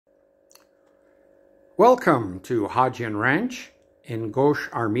Welcome to Hajian Ranch in Kosh,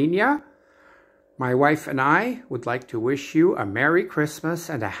 Armenia. My wife and I would like to wish you a Merry Christmas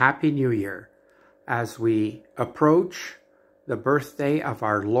and a Happy New Year as we approach the birthday of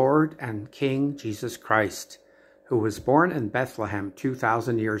our Lord and King Jesus Christ, who was born in Bethlehem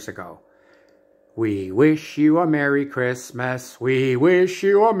 2,000 years ago. We wish you a Merry Christmas. We wish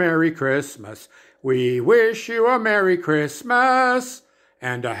you a Merry Christmas. We wish you a Merry Christmas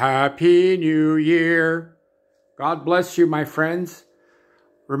and a Happy New Year. God bless you, my friends.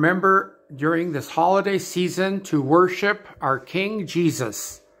 Remember during this holiday season to worship our King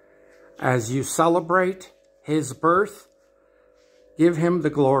Jesus. As you celebrate his birth, give him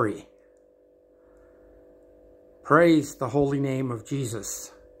the glory. Praise the holy name of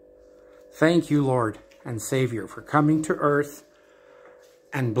Jesus. Thank you, Lord and Savior, for coming to earth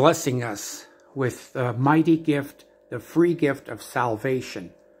and blessing us with the mighty gift, the free gift of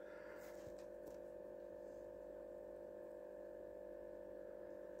salvation.